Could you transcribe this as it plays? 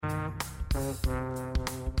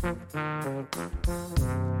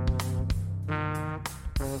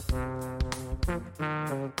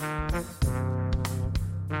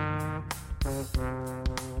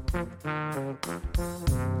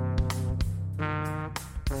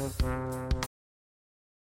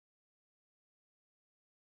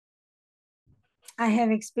I have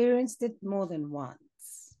experienced it more than once,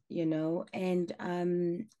 and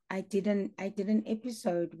I did an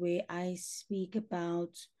episode where I speak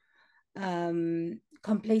about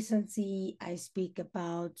complacency. I speak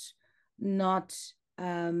about not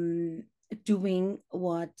doing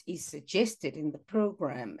what is suggested in the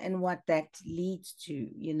program and what that leads to.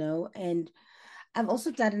 And I've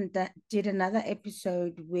also did another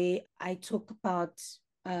episode where I talk about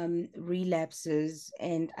relapses,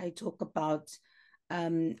 and I talk about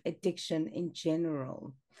addiction in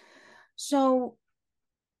general. So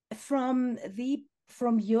from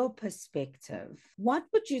your perspective, what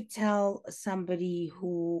would you tell somebody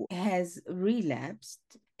who has relapsed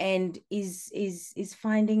and is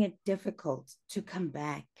finding it difficult to come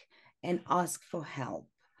back and ask for help?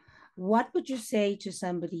 What would you say to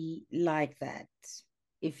somebody like that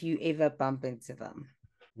if you ever bump into them?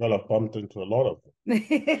 Well, I've bumped into a lot of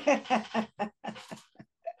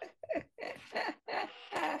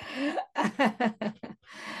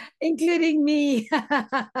Including me. them.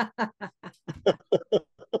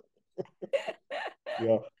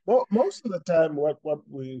 Yeah. Well, most of the time,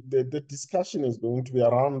 the discussion is going to be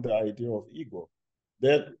around the idea of ego.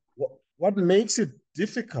 That what makes it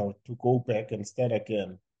difficult to go back and start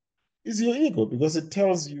again is your ego, because it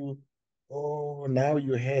tells you, oh, now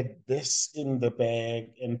you had this in the bag,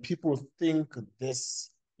 and people think this.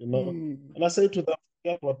 Mm, And I say to them,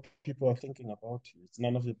 forget what people are thinking about you. It's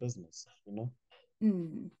none of your business.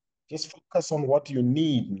 mm, Just focus on what you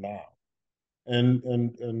need now. And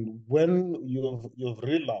when you've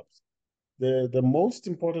relapsed, the most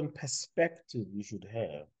important perspective you should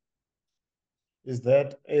have is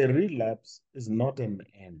that a relapse is not an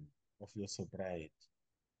end of your sobriety.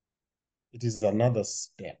 It is another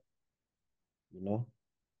step, you know.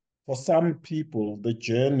 For some people, the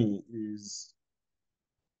journey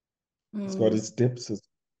it's got mm. its dips, its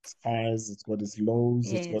highs, it's got its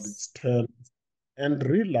lows, it's got its Yes. turns. And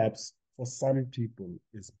relapse for some people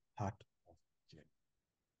is part of the journey.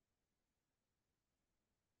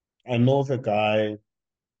 I know of a guy,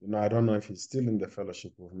 I don't know if he's still in the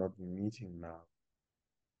fellowship, we've not been meeting now,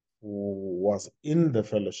 who was in the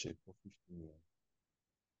fellowship for 15 years,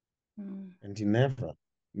 Mm, and he never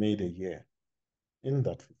made a year in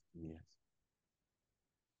that 15 years.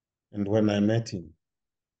 And when I met him,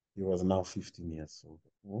 he was now 15 years old.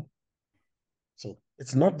 So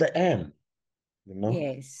it's not the end, you know,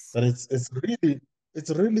 yes. but it's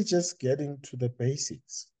really just getting to the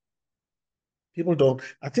basics. People don't,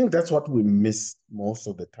 I think that's what we miss most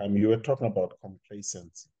of the time. You were talking about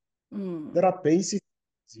complacency. Mm, There are basic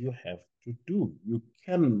things you have to do. You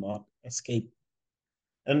cannot escape.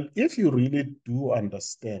 And if you really do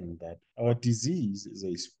understand that our disease is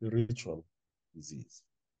a spiritual disease,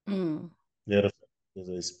 mm, there is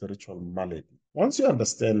a spiritual malady. Once you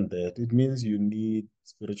understand that, it means you need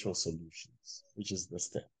spiritual solutions, which is the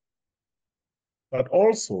step. But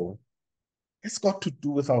also, it's got to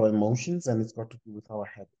do with our emotions and it's got to do with our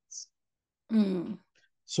habits. mm,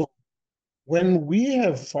 So when we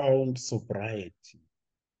have found sobriety,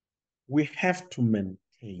 we have to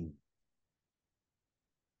maintain.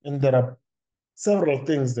 And there are several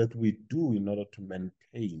things that we do in order to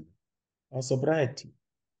maintain our sobriety.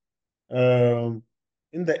 Um,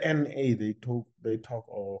 in the NA, they talk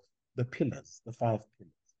of the pillars, the 5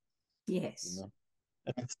 pillars. You yes. know,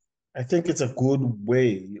 and I think it's a good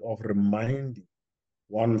way of reminding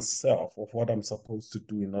oneself of what I'm supposed to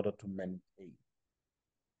do in order to maintain.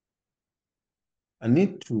 I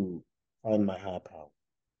need to find my higher power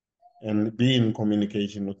and be in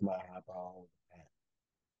communication with my higher power all the time.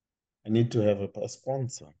 I need to have a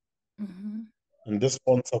sponsor, Mm-hmm, and this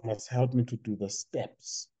sponsor must help me to do the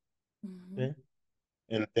steps. mm-hmm, Okay,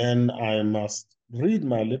 and then I must read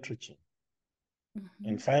my literature, mm-hmm,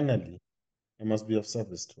 and finally, I must be of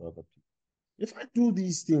service to other people. If I do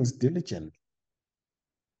these things diligently,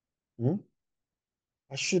 hmm,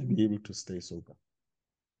 I should be able to stay sober.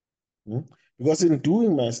 Hmm? Because in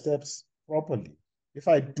doing my steps properly, if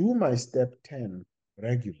I do my step 10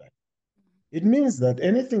 regularly, it means that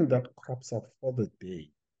anything that crops up for the day,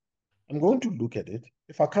 I'm going to look at it.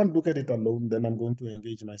 If I can't look at it alone, then I'm going to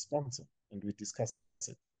engage my sponsor and we discuss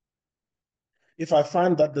it. If I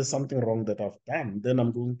find that there's something wrong that I've done, then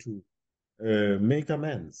I'm going to make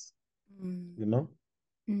amends, mm, you know?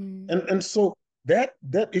 mm, And so that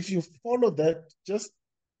if you follow that just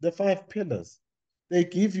the 5 pillars. They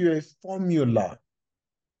give you a formula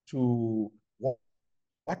to what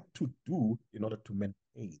to do in order to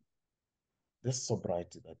maintain this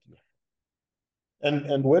sobriety that you have.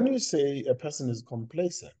 And when you say a person is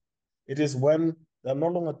complacent, it is when they're no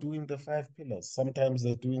longer doing the 5 pillars. Sometimes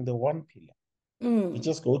they're doing the 1 pillar. They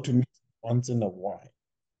just go to meet once in a while,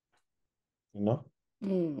 you know?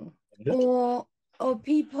 Mm. Or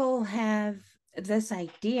people have this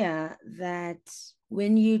idea that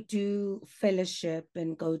when you do fellowship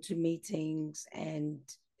and go to meetings and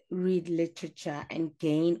read literature and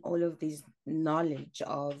gain all of this knowledge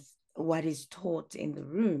of what is taught in the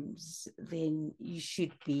rooms, then you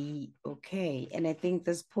should be okay. And I think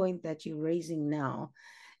this point that you're raising now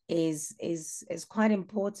is quite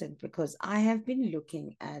important, because I have been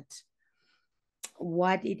looking at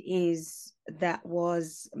what it is that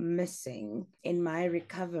was missing in my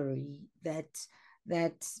recovery that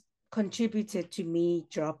contributed to me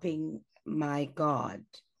dropping my guard,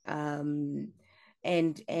 and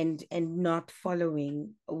not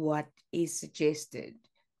following what is suggested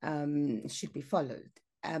should be followed.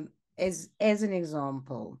 As an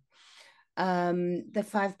example, the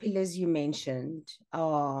 5 pillars you mentioned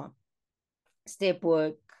are step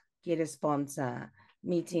work, get a sponsor,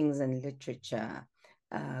 meetings and literature,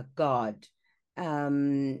 God,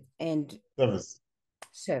 and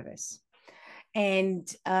service.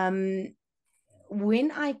 And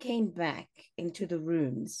when I came back into the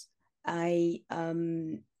rooms, I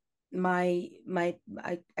found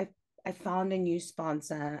a new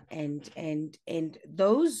sponsor, and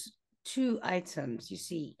those 2 items, you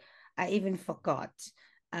see, I even forgot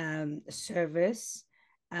service,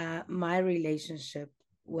 my relationship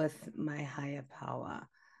with my higher power,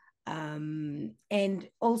 and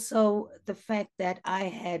also the fact that I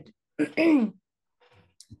had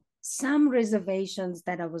some reservations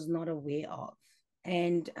that I was not aware of.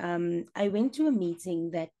 And I went to a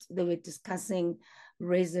meeting that they were discussing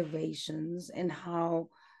reservations and how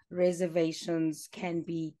reservations can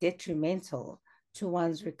be detrimental to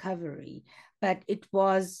one's recovery. But it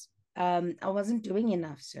was, I wasn't doing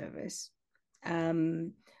enough service.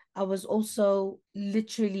 I was also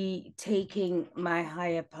literally taking my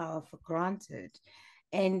higher power for granted.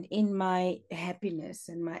 And in my happiness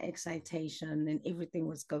and my excitation, and everything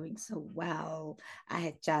was going so well, I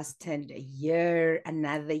had just turned a year,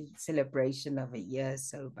 another celebration of a year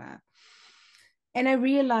sober. And I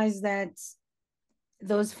realized that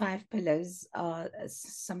those 5 pillars are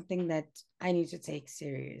something that I need to take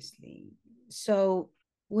seriously. So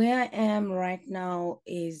where I am right now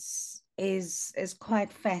is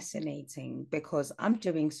quite fascinating, because I'm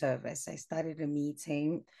doing service. I started a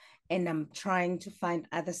meeting and I'm trying to find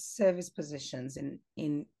other service positions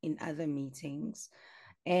in other meetings.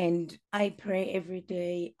 And I pray every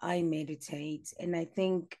day, I meditate, and I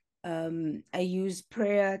think I use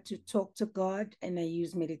prayer to talk to God, and I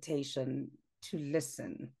use meditation to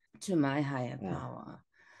listen to my higher power.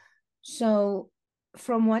 So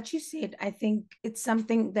from what you said, I think it's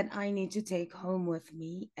something that I need to take home with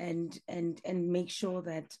me, and make sure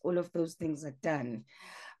that all of those things are done.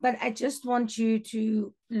 But I just want you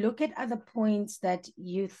to look at other points that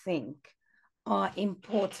you think are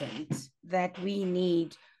important, that we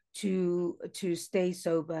need to stay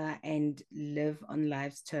sober and live on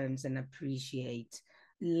life's terms and appreciate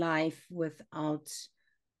life without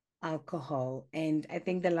alcohol. And I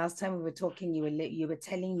think the last time we were talking, you were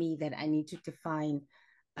telling me that I need to define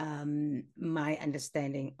my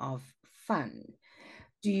understanding of fun.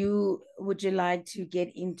 Would you like to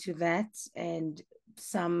get into that, and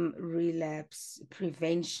some relapse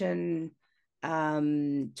prevention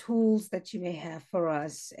tools that you may have for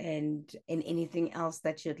us, and anything else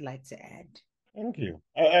that you'd like to add? Thank you.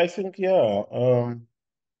 I think, yeah,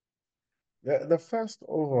 the first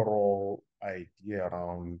overall idea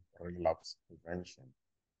around relapse prevention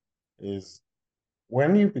is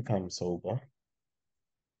when you become sober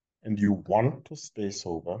and you want to stay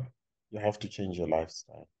sober, you have to change your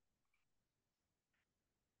lifestyle.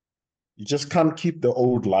 You just can't keep the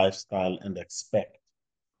old lifestyle and expect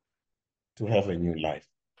to have a new life,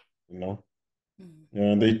 you know?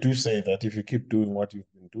 And they do say that if you keep doing what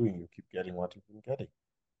you've been doing, you keep getting what you've been getting.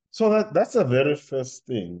 So that's the very first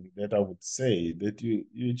thing that I would say, that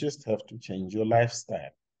you just have to change your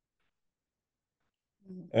lifestyle.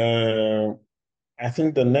 I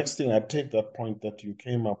think the next thing, I take that point that you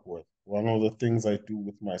came up with. One of the things I do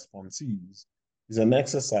with my sponsees is an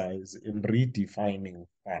exercise in redefining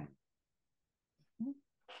fun.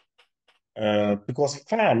 Because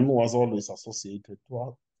fun was always associated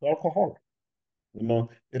to alcohol. You know,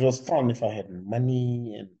 it was fun if I had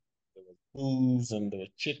money and there was booze and there were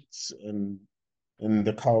chicks and and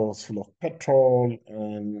the car was full of petrol,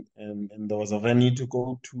 and there was a venue to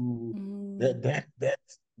go to. That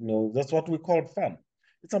that's what we call fun.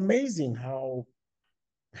 It's amazing how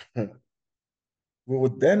we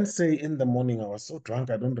would then say in the morning, I was so drunk,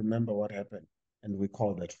 I don't remember what happened. And we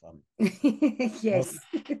call that fun. Yes.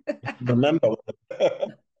 Remember.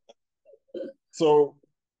 So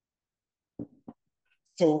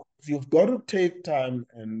you've got to take time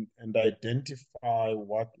and identify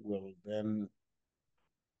what will then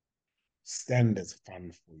stand as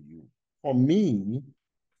fun for you. For me,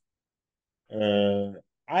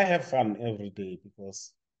 I have fun every day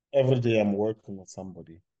because every day I'm working with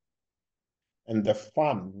somebody. And the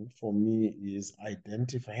fun for me is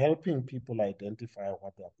helping people identify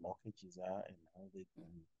what their blockages are and how they can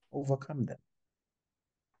overcome them.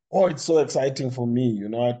 Oh, it's so exciting for me.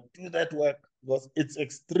 I do that work because it's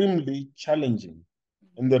extremely challenging.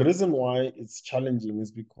 And the reason why it's challenging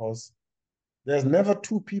is because there's never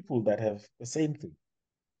two people that have the same thing.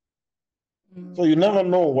 So you never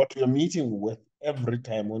know what you're meeting with every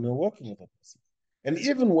time when you're working with a person. And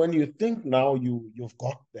even when you think now you've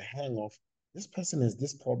got the hang of this person has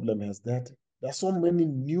this problem, has that, there are so many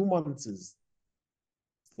nuances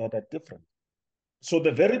that are different. So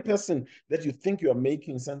the very person that you think you are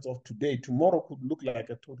making sense of today, tomorrow could look like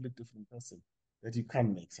a totally different person that you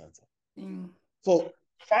can't make sense of. So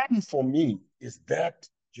fun for me is that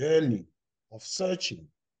journey of searching,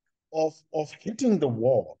 of hitting the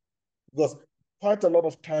wall. Because quite a lot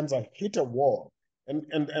of times I hit a wall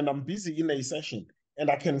and I'm busy in a session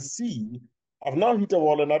and I can see I've now hit a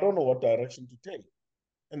wall and I don't know what direction to take.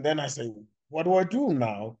 And then I say, what do I do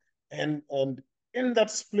now? And in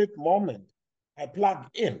that split moment, I plug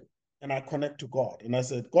in and I connect to God. And I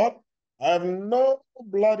said, God, I have no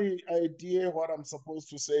bloody idea what I'm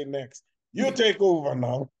supposed to say next. You take over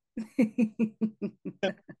now.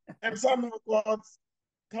 And somehow God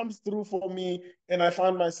comes through for me, and I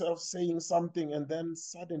find myself saying something, and then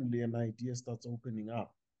suddenly an idea starts opening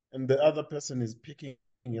up, and the other person is picking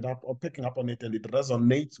it up or picking up on it, and it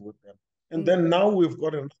resonates with them. And then now we've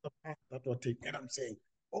got another path that we're taking, and I'm saying,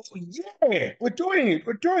 oh yeah, we're doing it,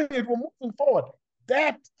 we're moving forward.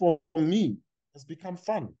 That for me has become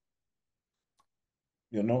fun,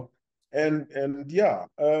 you know, and yeah,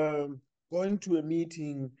 going to a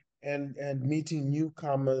meeting and meeting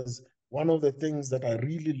newcomers. One of the things that I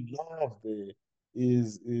really love there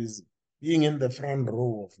is being in the front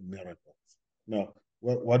row of miracles. Now,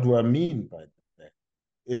 what do I mean by that?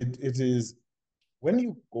 It is when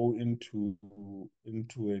you go into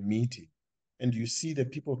a meeting and you see the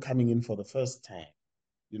people coming in for the first time,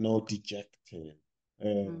 dejected,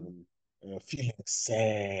 feeling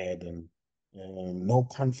sad and no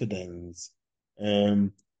confidence,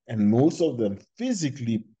 and most of them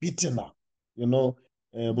physically beaten up.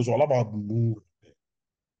 It was all about mood,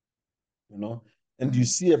 and you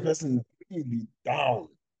see a person really down,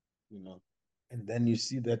 you know, and then you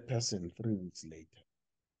see that person 3 weeks later,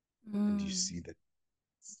 and you see that,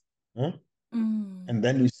 huh? And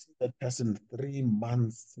then you see that person 3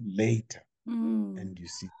 months later, and you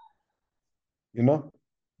see, you know,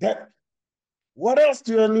 that what else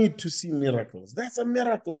do I need to see miracles? That's a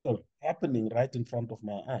miracle happening right in front of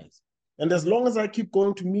my eyes. And as long as I keep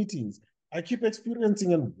going to meetings, I keep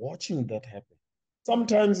experiencing and watching that happen.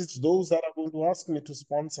 Sometimes it's those that are going to ask me to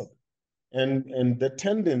sponsor them. And the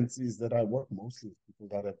tendency is that I work mostly with people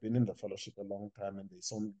that have been in the fellowship a long time and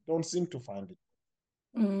don't seem to find it,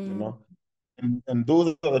 you know. And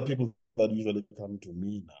those are the people that usually come to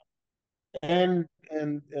me now. And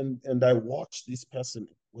I watch this person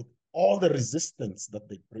with all the resistance that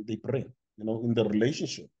they bring, in the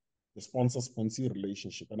relationship, the sponsor-sponsee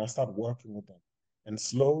relationship, and I start working with them, and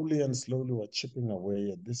slowly we're chipping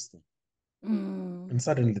away at this thing, and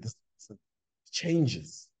suddenly this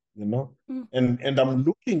changes, and I'm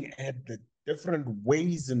looking at the different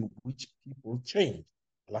ways in which people change.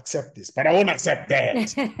 I'll accept this, but I won't accept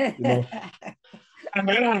that, you know. you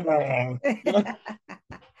know,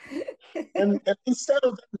 and instead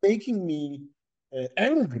of that making me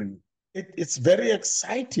angry, it's very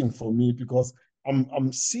exciting for me because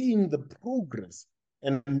I'm seeing the progress,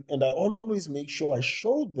 and I always make sure I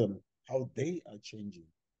show them how they are changing.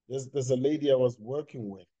 There's a lady I was working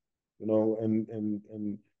with, and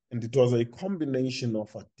it was a combination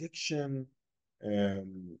of addiction,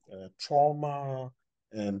 trauma,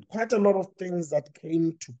 and quite a lot of things that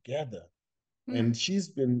came together. And she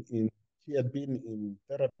had been in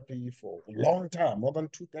therapy for a long time, more than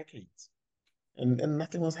 2 decades, and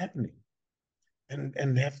nothing was happening.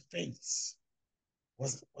 And her face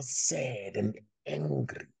was sad and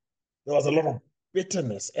angry. There was a lot of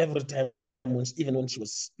bitterness every time, even when she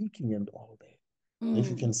was speaking and all that. If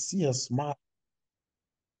you can see her smile,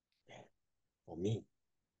 for me,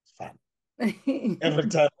 it's fun. Every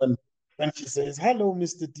time when she says, hello,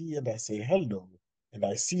 Mr. D, and I say hello, and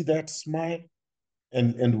I see that smile,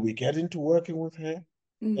 and we get into working with her,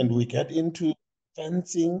 and we get into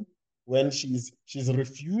fencing when she's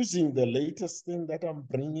refusing the latest thing that I'm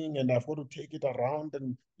bringing, and I've got to take it around,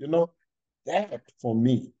 and that for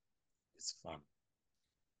me is fun.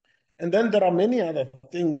 And then there are many other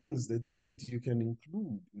things that you can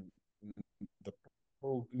include the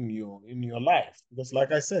in your life, because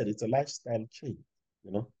like I said, it's a lifestyle change.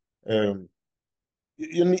 You know,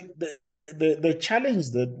 you need the challenge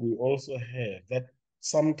that we also have that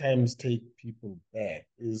sometimes take people back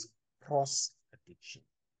is cross addiction.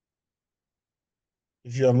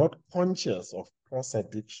 If you are not conscious of cross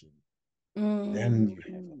addiction, then you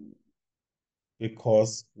have it.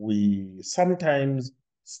 Because we sometimes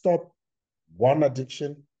stop one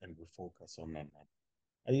addiction and we focus on another.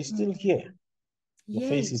 Are you still here? Your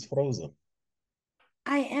face is Yes, frozen.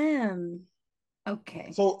 I am.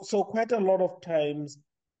 Okay. So quite a lot of times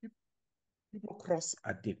people cross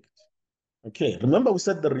addict. Okay, remember we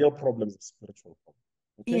said the real problem is a spiritual problem.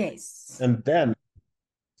 Okay, Yes. and then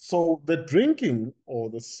so the drinking or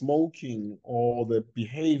the smoking or the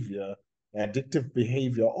behavior, the addictive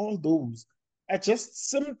behavior, all those are just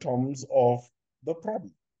symptoms of the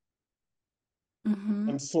problem. Mm-hmm.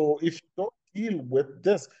 And so if you don't deal with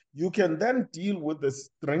this, you can then deal with this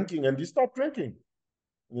drinking and you stop drinking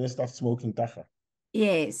and you start smoking tacha.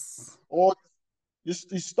 Yes. Or you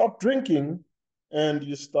stop drinking and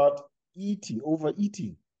you start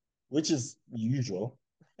overeating, which is usual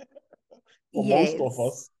for most of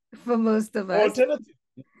us. Yes. For most of us. Alternatively,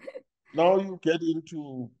 now you get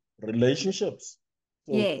into relationships.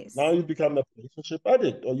 So now Yes. you become a relationship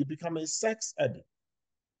addict or you become a sex addict,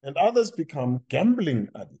 and others become gambling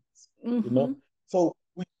addicts, you Mm-hmm. know. So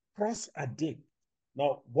we cross addict.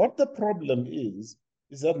 Now, what the problem is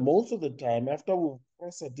that most of the time after we've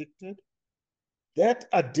cross addicted, that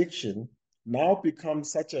addiction now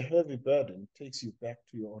becomes such a heavy burden, takes you back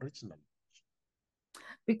to your original.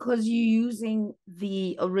 Because you're using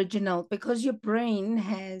the original, because your brain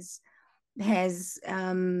has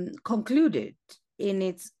concluded in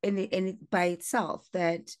it by itself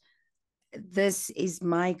that this is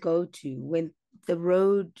my go-to when the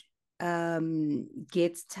road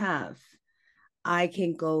gets tough. I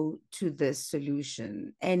can go to this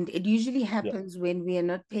solution. And it usually Yeah. happens when we are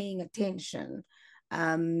not paying attention.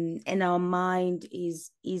 And our mind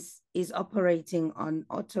is operating on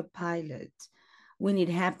autopilot when it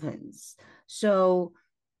happens. So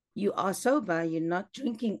you are sober, you're not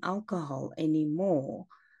drinking alcohol anymore,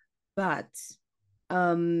 but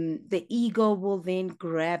the ego will then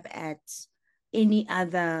grab at any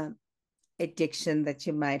other addiction that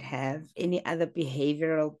you might have, any other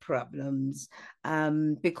behavioral problems.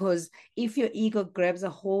 Because if your ego grabs a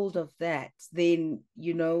hold of that, then,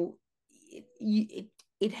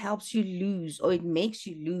 it helps you lose, or it makes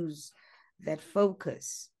you lose that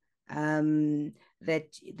focus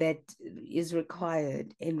that is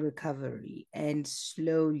required in recovery, and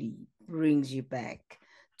slowly brings you back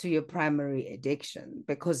to your primary addiction,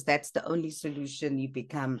 because that's the only solution you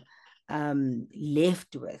become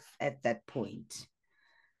left with at that point.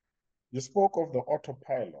 You spoke of the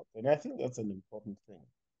autopilot, and I think that's an important thing.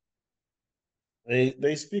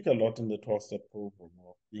 They speak a lot in the 12-step program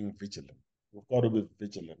of being vigilant. We've got to be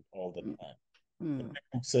vigilant all the time. The Mm.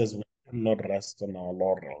 book says we cannot rest on our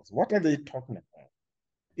laurels. What are they talking about?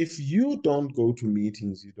 If you don't go to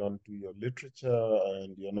meetings, you don't do your literature,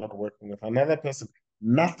 and you're not working with another person,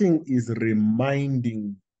 nothing is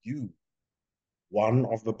reminding you, one,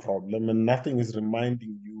 of the problem, and nothing is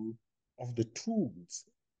reminding you of the tools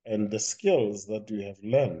and the skills that you have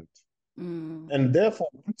learned. Mm. And therefore,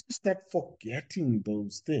 once you start forgetting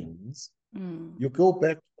those things, Mm. you go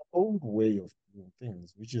back to the old way of doing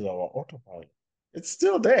things, which is our autopilot. It's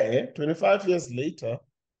still there 25 years later.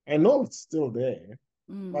 I know it's still there,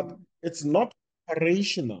 but Mm. it's not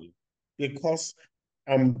operational because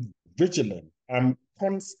I'm vigilant. I'm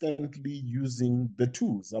constantly using the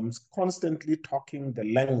tools. I'm constantly talking the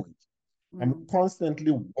language. I'm Mm.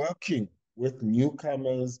 constantly working with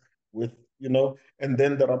newcomers, with, and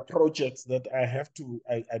then there are projects that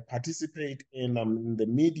I participate in. I'm in the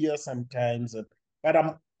media sometimes, but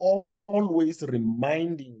I'm always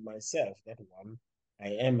reminding myself that, one, I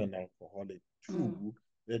am an alcoholic. Mm. Two,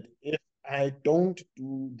 that if I don't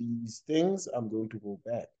do these things, I'm going to go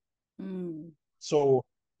back. Mm. So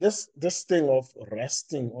this thing of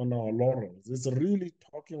resting on our laurels is really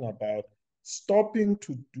talking about stopping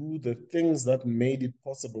to do the things that made it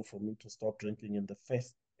possible for me to stop drinking in the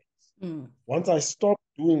first place. Once I stop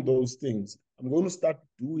doing those things, I'm going to start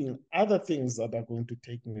doing other things that are going to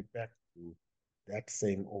take me back to that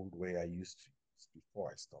same old way I used to use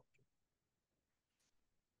before I stopped.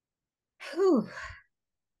 Whew.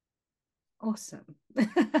 Awesome.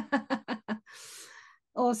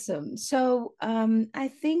 Awesome. So I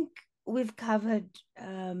think we've covered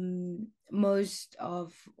most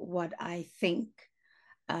of what I think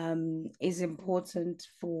is important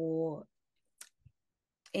for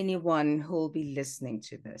anyone who will be listening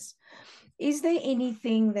to this. Is there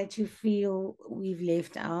anything that you feel we've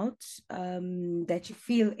left out that you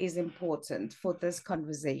feel is important for this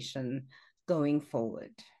conversation going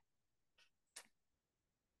forward?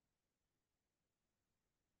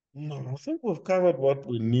 No, I think we've covered what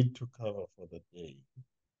we need to cover for the day.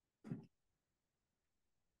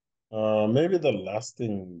 Maybe the last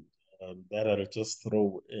thing that I'll just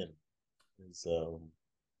throw in is,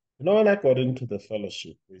 when I got into the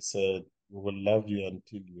fellowship, they said, we will love you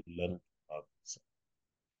until you learn to love yourself.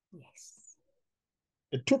 Yes.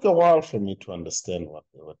 It took a while for me to understand what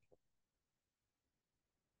they were doing.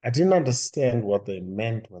 I didn't understand what they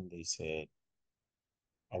meant when they said,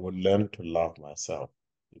 I will learn to love myself,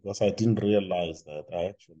 because I didn't realize that I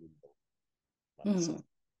actually love myself.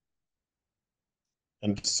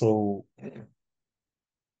 And so the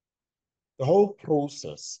whole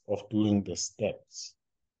process of doing the steps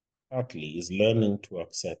partly is learning to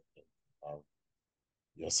accept and love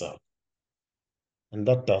yourself. And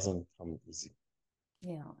that doesn't come easy.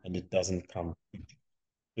 Yeah. And it doesn't come quickly,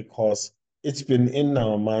 because it's been in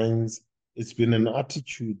our minds. It's been an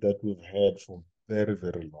attitude that we've had for a very,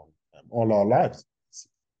 very long time, all our lives.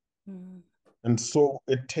 Mm. And so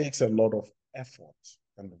it takes a lot of effort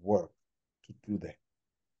and work to do that.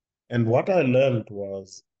 And what I learned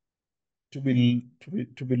was to be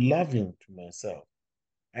loving to myself.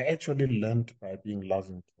 I actually learned by being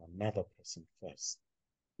loving to another person first.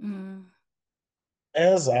 Mm.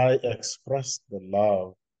 As I expressed the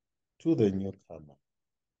love to the newcomer,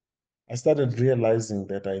 I started realizing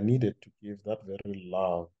that I needed to give that very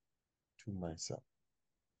love to myself.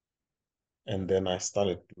 And then I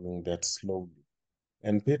started doing that slowly.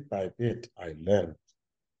 And bit by bit, I learned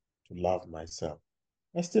to love myself.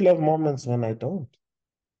 I still have moments when I don't,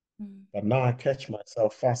 Mm. but now I catch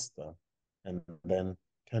myself faster and then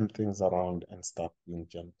turn things around and start being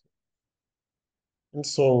gentle. And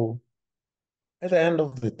so at the end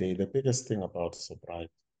of the day, the biggest thing about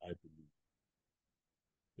sobriety, I believe,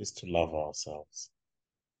 is to love ourselves,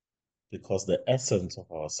 because the essence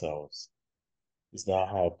of ourselves is the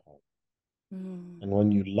higher power. Mm. And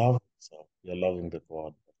when you love yourself, you're loving the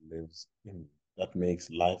God that lives in you, that makes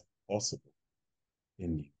life possible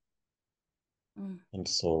in you. Mm. And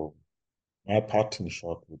so my parting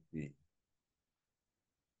shot would be,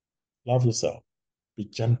 love yourself, be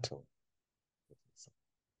gentle with yourself.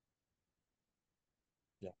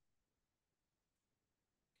 Yeah.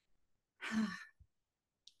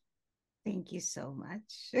 Thank you so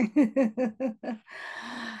much.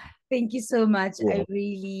 Thank you so much. I Well,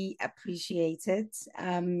 really appreciate it.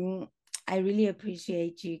 I really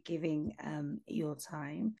appreciate you giving your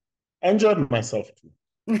time. I enjoyed myself too.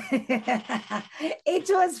 It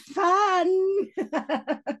was fun.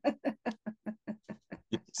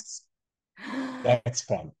 Yes, that's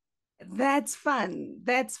fun. That's fun.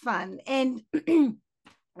 That's fun. And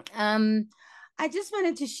um I just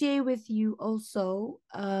wanted to share with you also,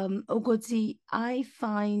 Ogoti, I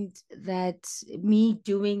find that me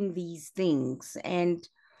doing these things and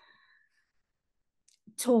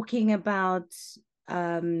talking about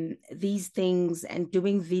these things and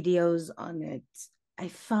doing videos on it, I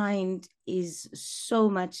find is so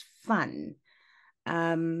much fun.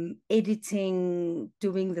 Editing,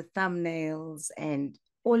 doing the thumbnails, and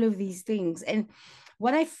all of these things. And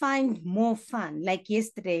what I find more fun, like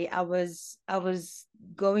yesterday, I was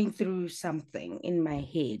going through something in my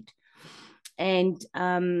head, and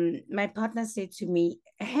my partner said to me,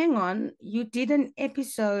 "Hang on, you did an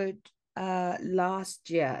episode last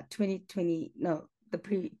year, 2020, no, the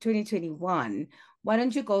pre 2021. Why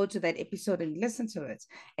don't you go to that episode and listen to it?"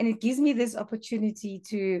 And it gives me this opportunity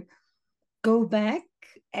to go back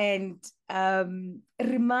and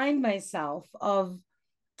remind myself of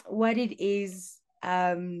what it is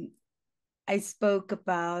I spoke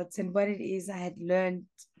about and what it is I had learned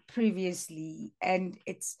previously. And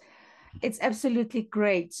it's absolutely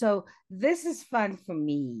great. So this is fun for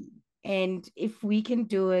me. And if we can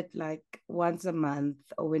do it like once a month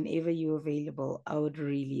or whenever you're available, I would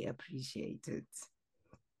really appreciate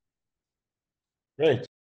Great. it.